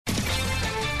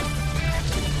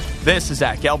This is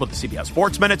Zach Gelb with the CBS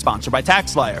Sports Minute, sponsored by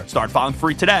TaxSlayer. Start filing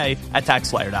free today at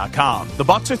TaxSlayer.com. The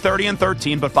Bucks are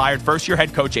 30-13, but fired first-year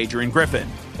head coach Adrian Griffin.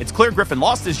 It's clear Griffin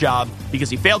lost his job because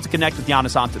he failed to connect with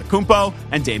Giannis Antetokounmpo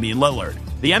and Damian Lillard.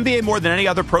 The NBA, more than any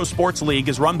other pro sports league,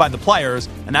 is run by the players,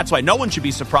 and that's why no one should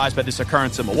be surprised by this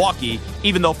occurrence in Milwaukee,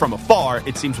 even though from afar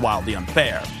it seems wildly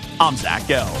unfair. I'm Zach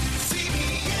Gelb.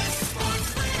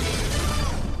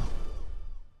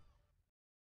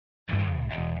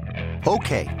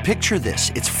 Okay, picture this.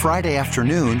 It's Friday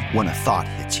afternoon when a thought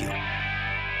hits you.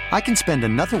 I can spend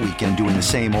another weekend doing the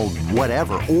same old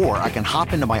whatever, or I can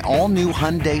hop into my all-new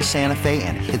Hyundai Santa Fe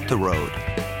and hit the road.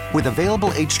 With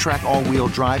available H-Track all-wheel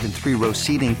drive and 3-row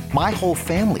seating, my whole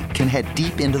family can head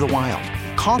deep into the wild.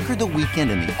 Conquer the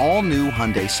weekend in the all-new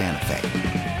Hyundai Santa Fe.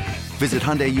 Visit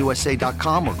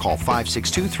HyundaiUSA.com or call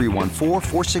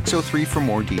 562-314-4603 for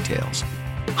more details.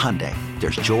 Hyundai,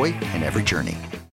 there's joy in every journey.